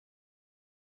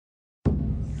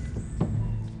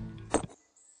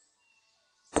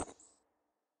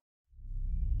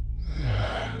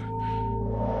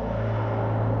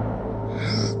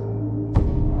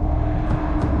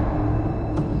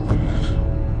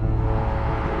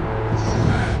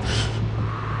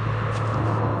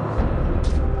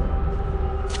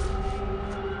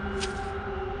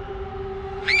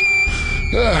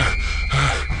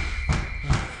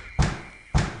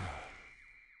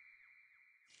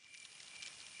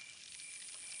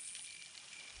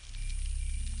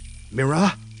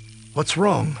Mira, what's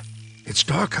wrong? It's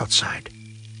dark outside.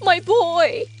 My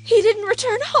boy! He didn't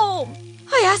return home.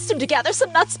 I asked him to gather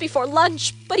some nuts before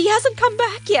lunch, but he hasn't come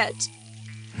back yet.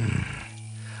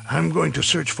 I'm going to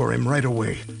search for him right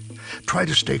away. Try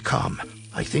to stay calm.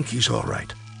 I think he's all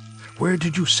right. Where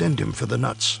did you send him for the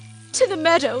nuts? To the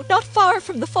meadow, not far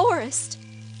from the forest.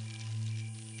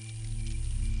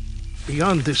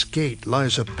 Beyond this gate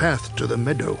lies a path to the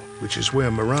meadow, which is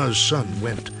where Mira's son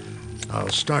went. I'll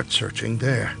start searching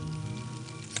there.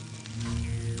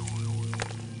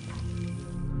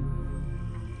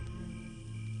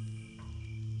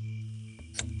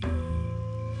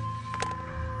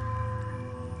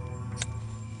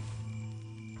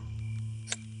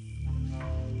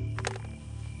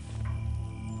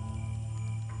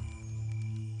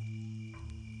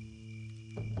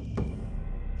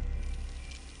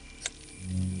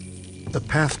 The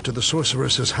path to the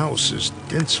sorceress's house is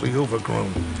densely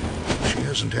overgrown. She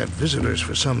hasn't had visitors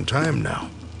for some time now.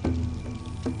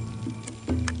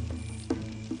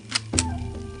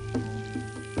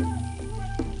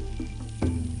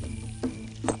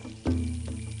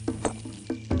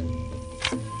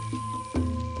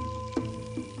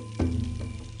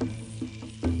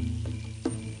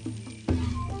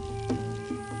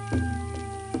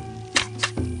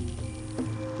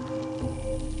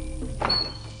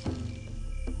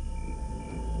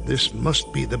 This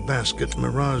must be the basket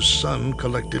Mira's son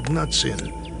collected nuts in.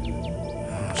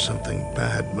 Something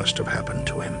bad must have happened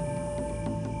to him.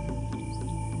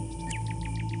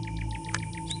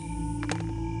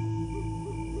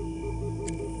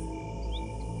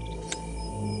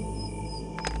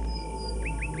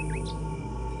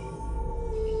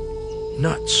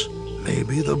 Nuts.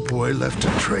 Maybe the boy left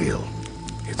a trail.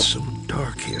 It's so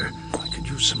dark here. I could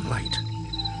use some light.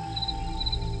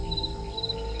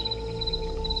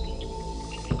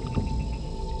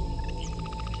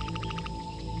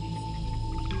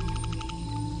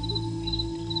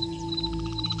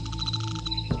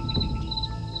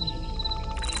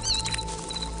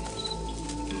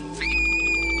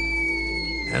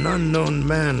 An unknown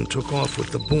man took off with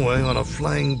the boy on a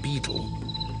flying beetle.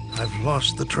 I've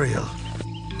lost the trail.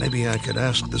 Maybe I could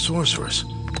ask the sorceress.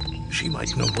 She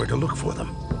might know where to look for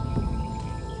them.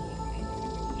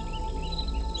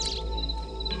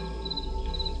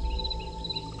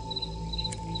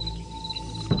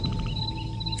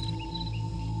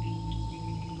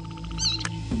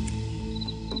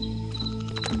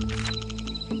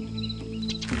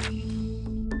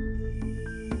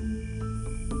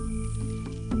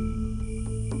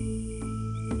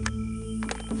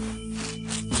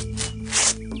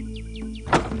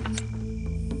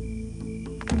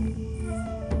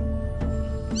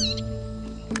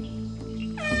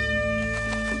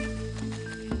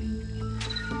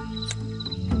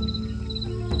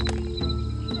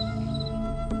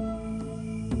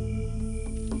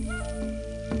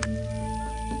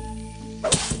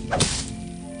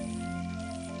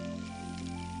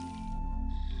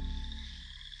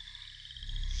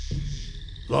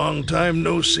 Long time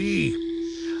no see.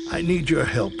 I need your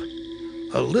help.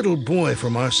 A little boy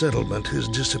from our settlement has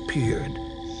disappeared.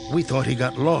 We thought he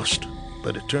got lost,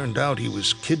 but it turned out he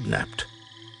was kidnapped.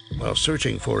 While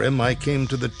searching for him, I came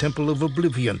to the Temple of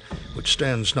Oblivion, which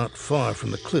stands not far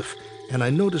from the cliff, and I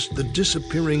noticed the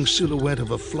disappearing silhouette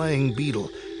of a flying beetle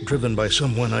driven by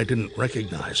someone I didn't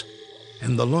recognize.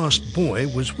 And the lost boy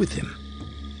was with him.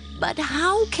 But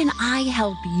how can I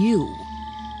help you?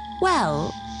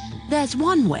 Well, there's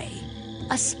one way.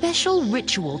 A special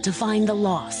ritual to find the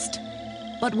lost.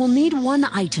 But we'll need one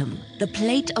item, the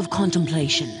Plate of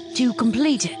Contemplation, to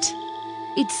complete it.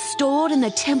 It's stored in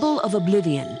the Temple of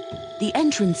Oblivion. The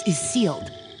entrance is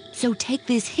sealed, so take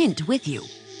this hint with you.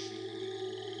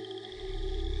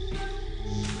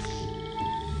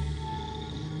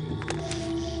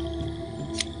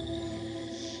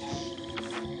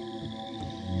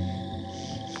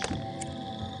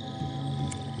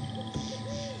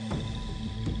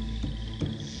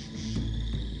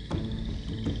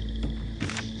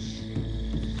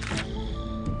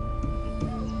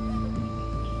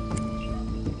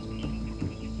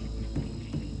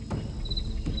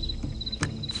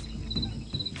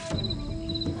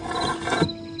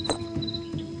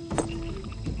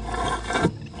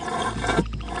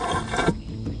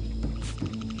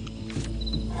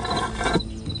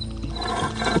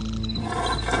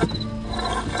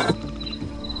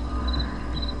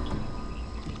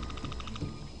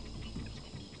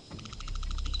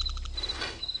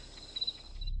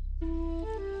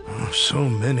 So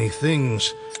many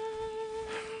things.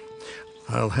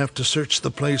 I'll have to search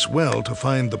the place well to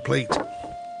find the plate.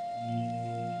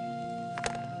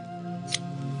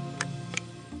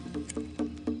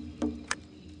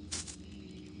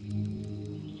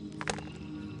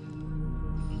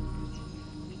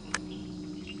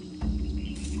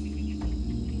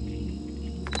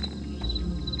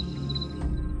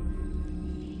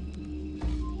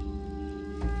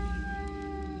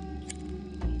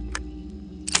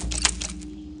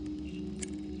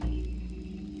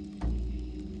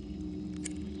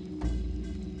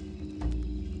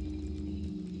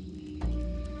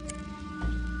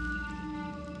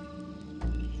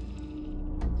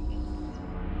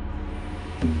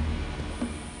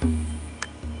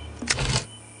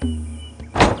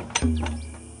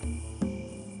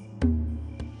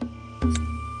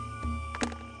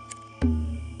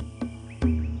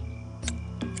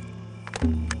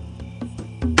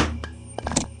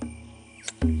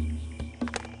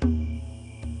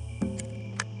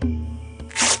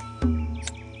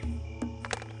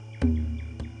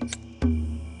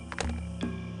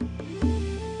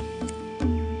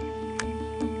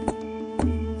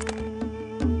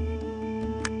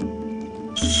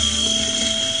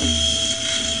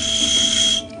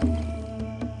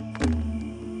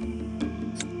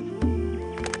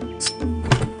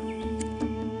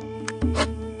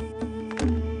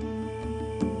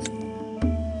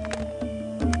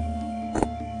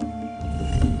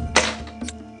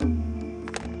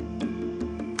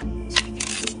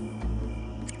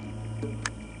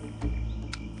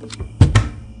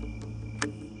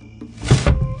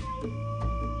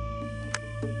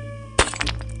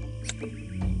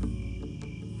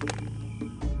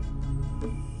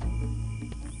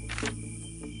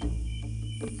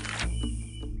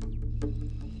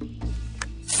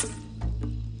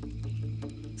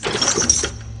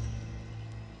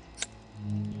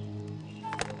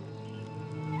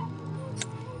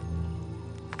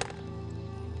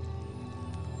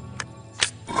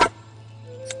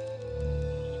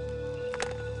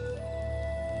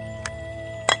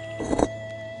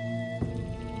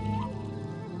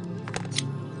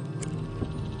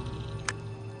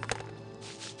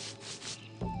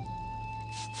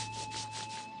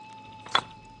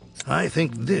 I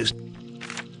think this...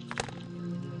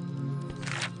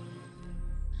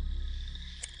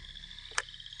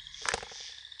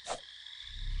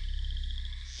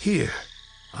 Here.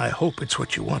 I hope it's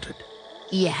what you wanted.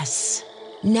 Yes.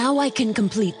 Now I can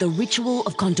complete the ritual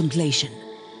of contemplation.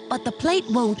 But the plate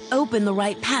won't open the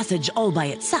right passage all by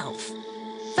itself.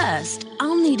 First,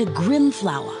 I'll need a grim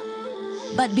flower.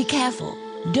 But be careful.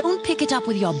 Don't pick it up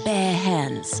with your bare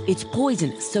hands. It's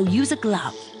poisonous, so use a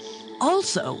glove.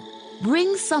 Also,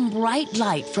 bring some bright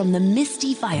light from the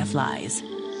misty fireflies.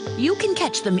 You can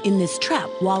catch them in this trap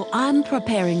while I'm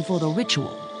preparing for the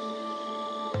ritual.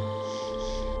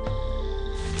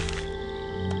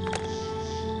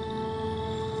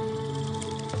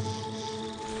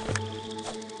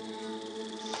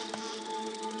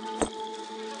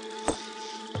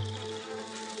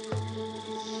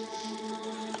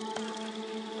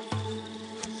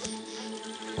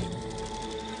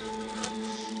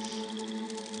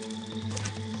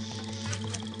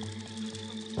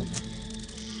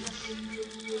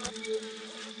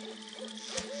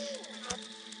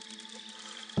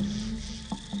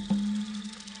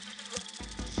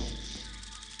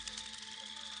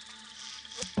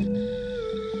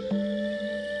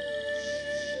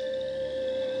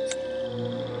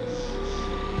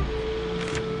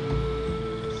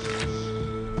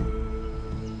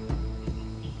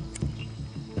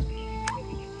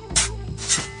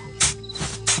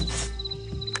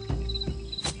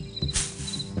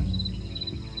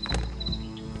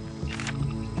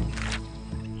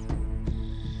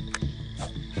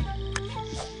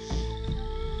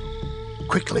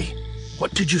 Quickly,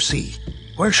 what did you see?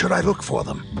 Where should I look for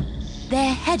them?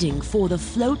 They're heading for the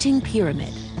floating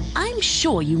pyramid. I'm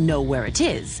sure you know where it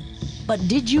is. But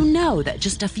did you know that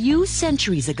just a few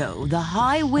centuries ago, the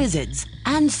High Wizards,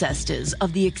 ancestors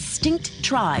of the extinct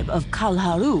tribe of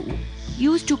Kalharu,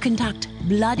 used to conduct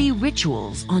bloody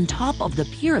rituals on top of the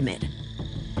pyramid?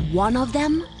 One of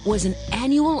them was an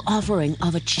annual offering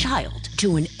of a child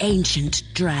to an ancient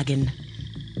dragon.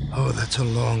 Oh, that's a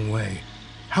long way.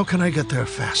 How can I get there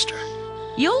faster?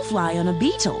 You'll fly on a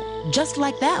beetle, just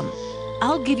like them.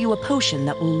 I'll give you a potion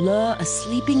that will lure a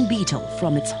sleeping beetle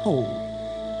from its hole.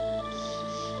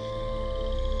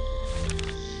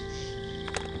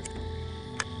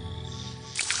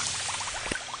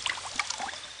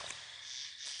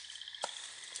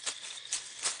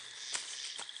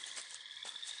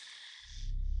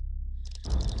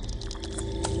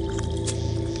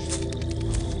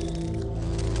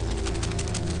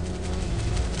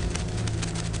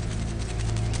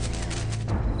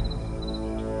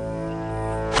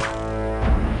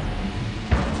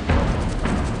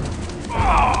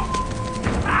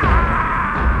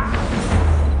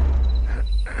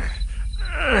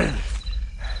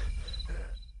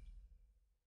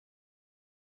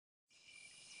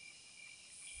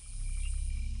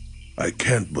 I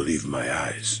can't believe my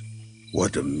eyes.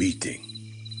 What a meeting.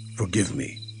 Forgive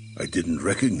me, I didn't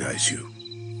recognize you.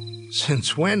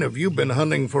 Since when have you been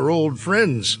hunting for old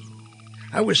friends?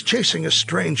 I was chasing a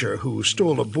stranger who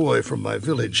stole a boy from my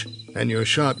village, and your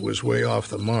shot was way off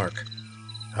the mark.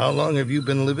 How long have you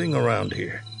been living around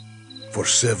here? For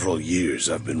several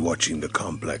years I've been watching the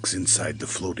complex inside the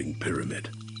floating pyramid.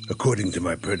 According to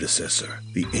my predecessor,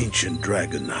 the ancient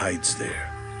dragon hides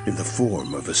there, in the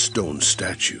form of a stone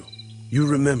statue. You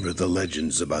remember the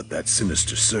legends about that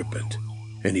sinister serpent.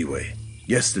 Anyway,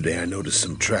 yesterday I noticed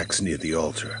some tracks near the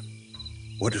altar.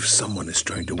 What if someone is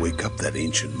trying to wake up that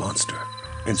ancient monster?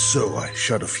 And so I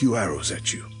shot a few arrows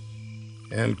at you.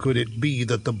 And could it be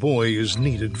that the boy is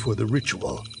needed for the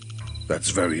ritual? That's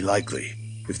very likely.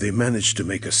 If they manage to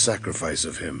make a sacrifice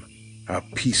of him, our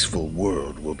peaceful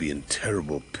world will be in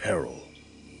terrible peril.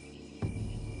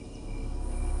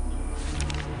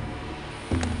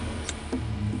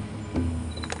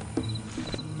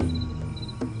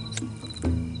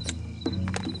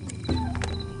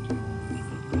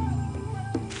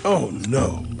 Oh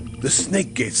no! The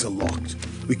snake gates are locked.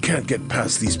 We can't get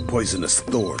past these poisonous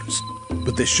thorns.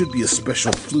 But there should be a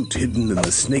special flute hidden in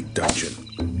the snake dungeon.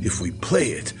 If we play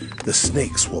it, the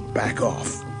snakes will back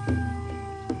off.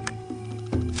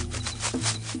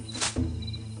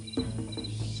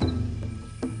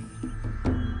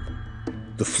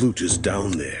 The flute is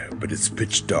down there, but it's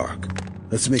pitch dark.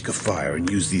 Let's make a fire and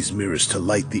use these mirrors to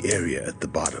light the area at the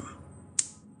bottom.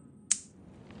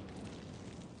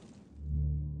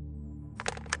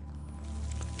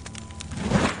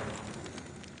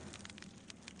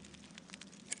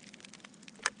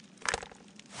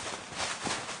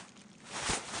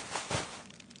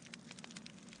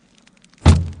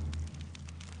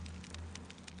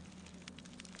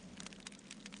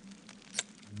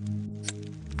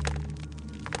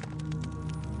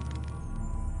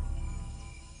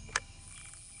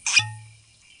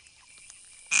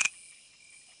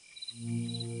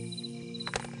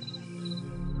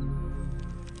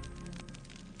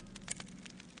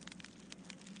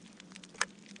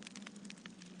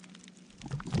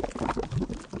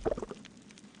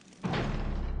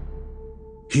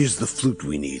 Here's the flute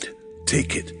we need.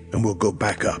 Take it, and we'll go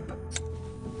back up.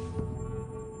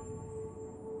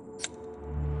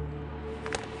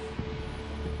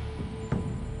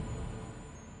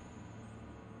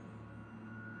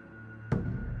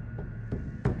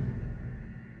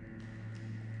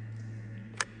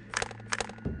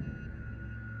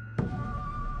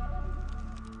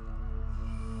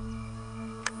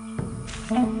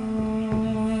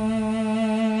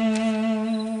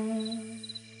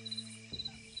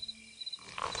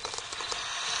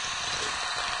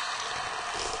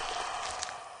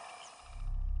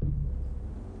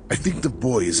 I think the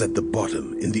boy is at the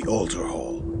bottom in the altar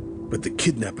hall, but the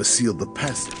kidnapper sealed the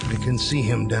passage. We can see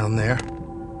him down there.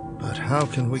 But how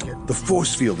can we get... The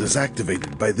force field is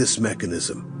activated by this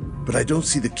mechanism, but I don't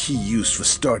see the key used for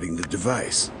starting the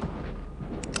device.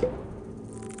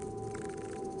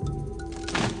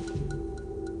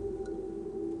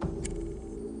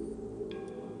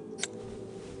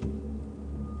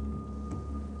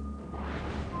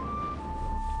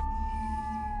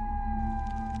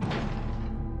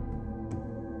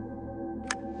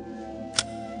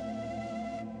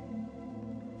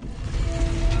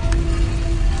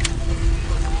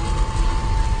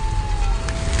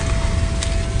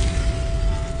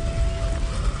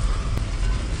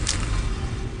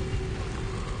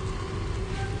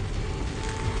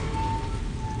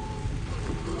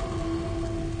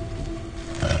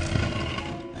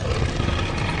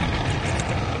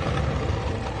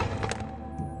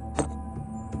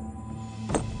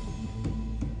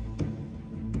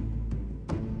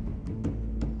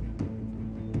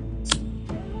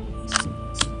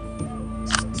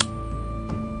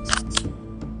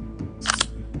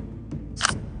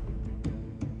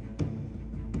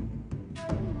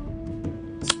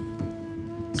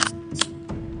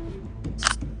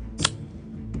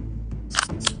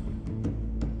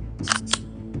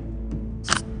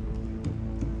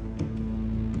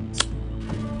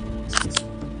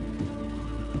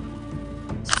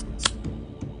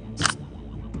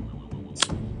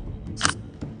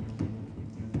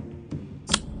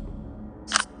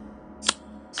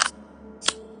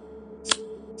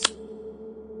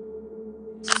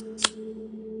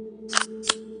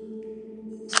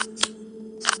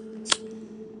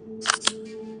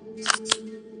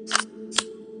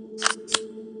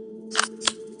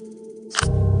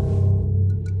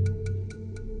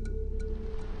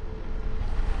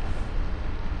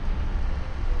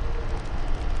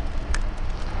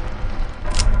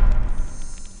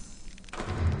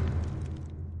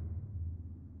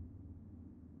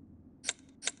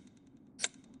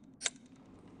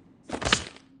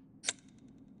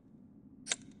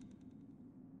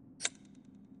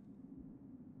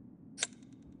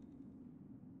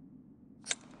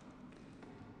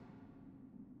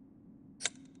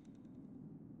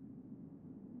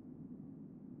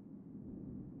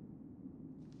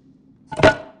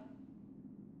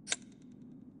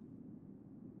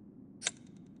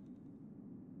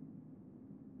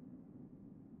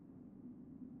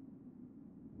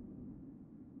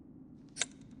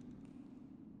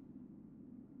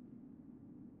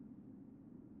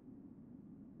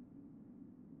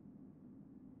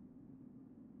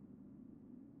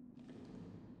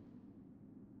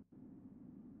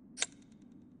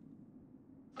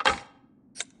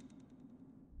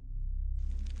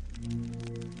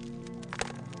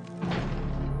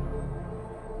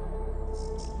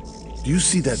 Do you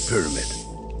see that pyramid?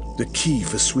 The key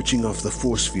for switching off the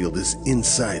force field is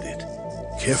inside it.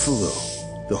 Careful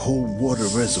though, the whole water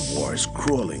reservoir is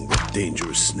crawling with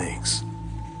dangerous snakes.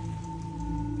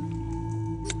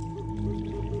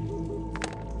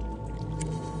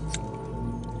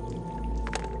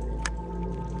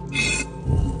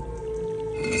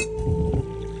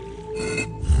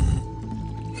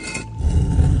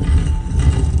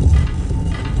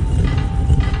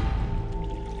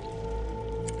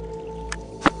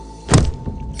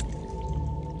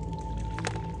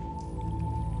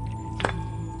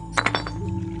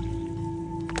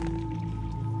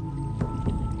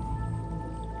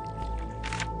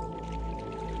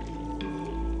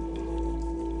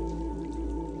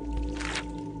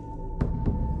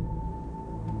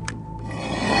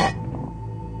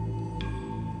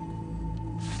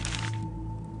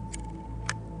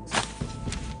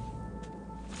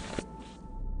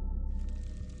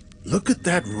 Look at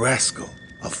that rascal.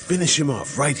 I'll finish him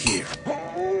off right here.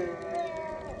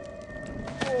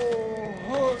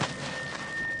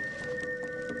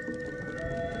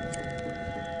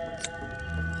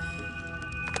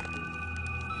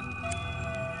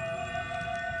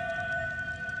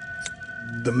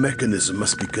 The mechanism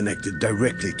must be connected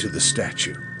directly to the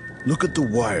statue. Look at the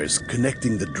wires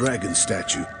connecting the dragon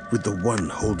statue with the one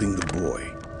holding the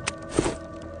boy.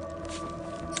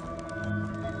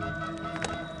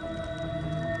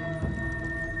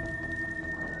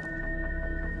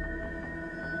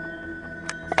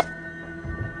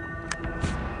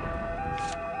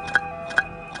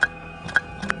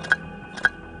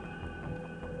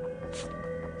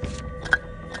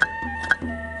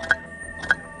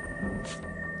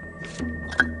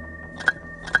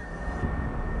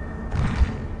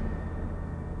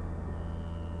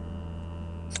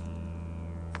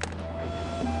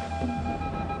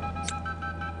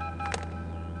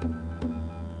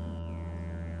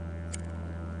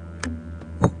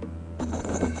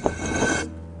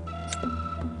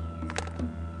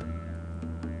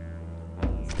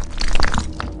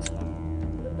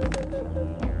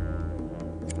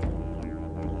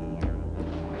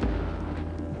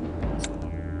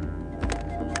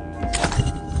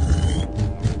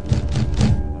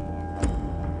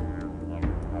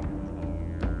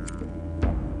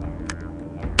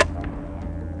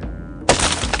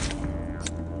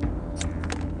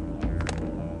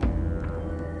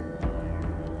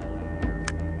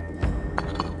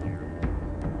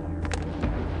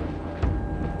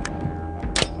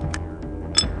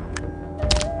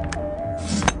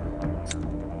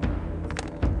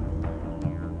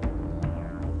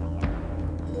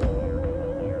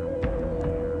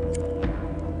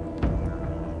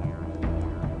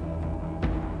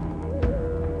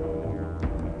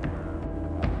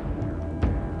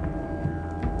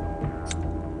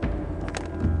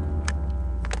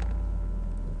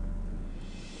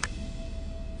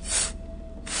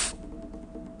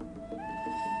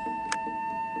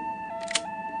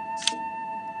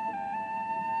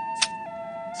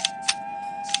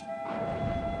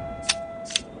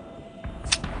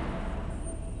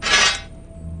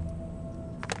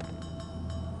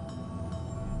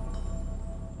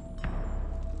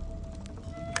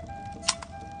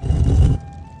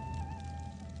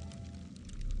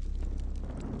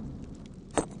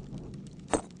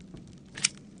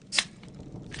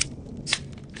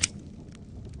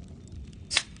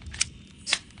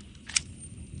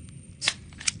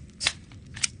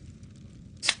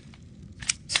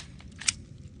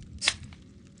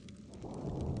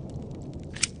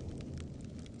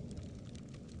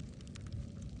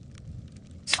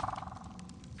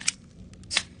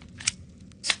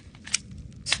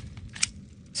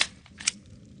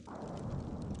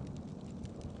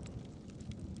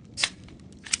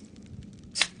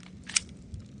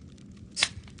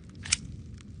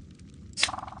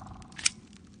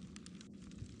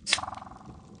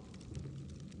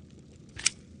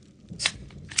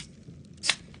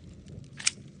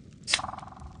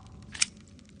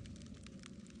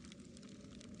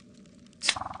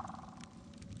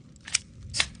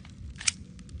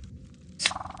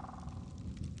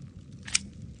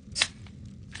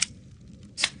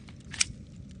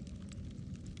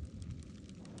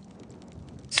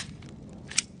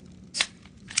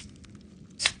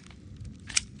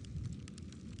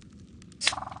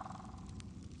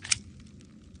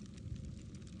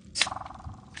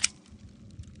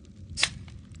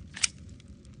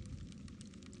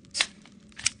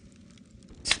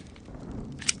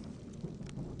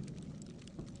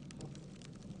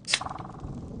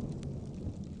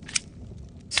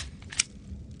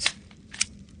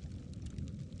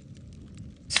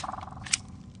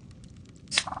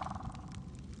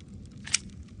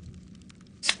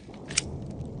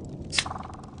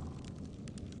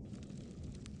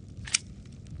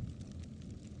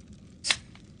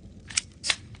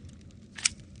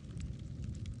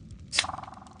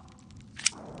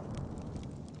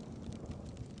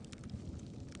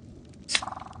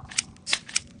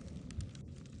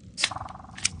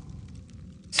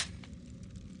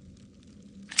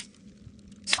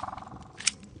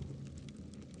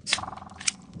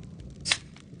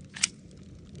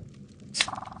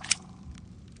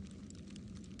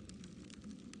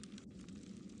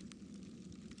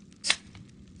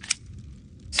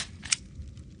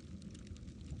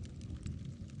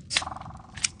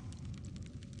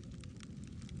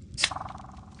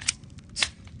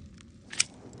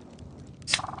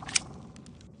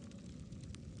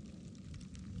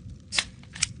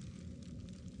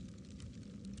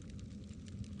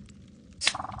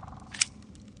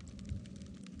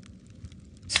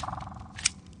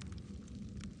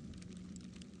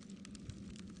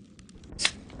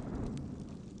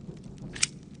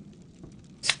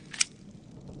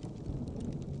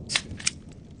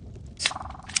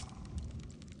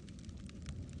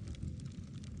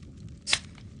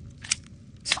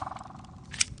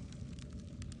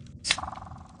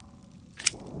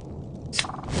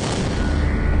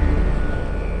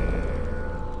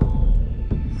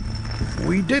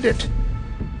 We did it.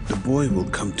 The boy will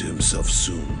come to himself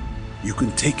soon. You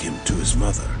can take him to his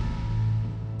mother.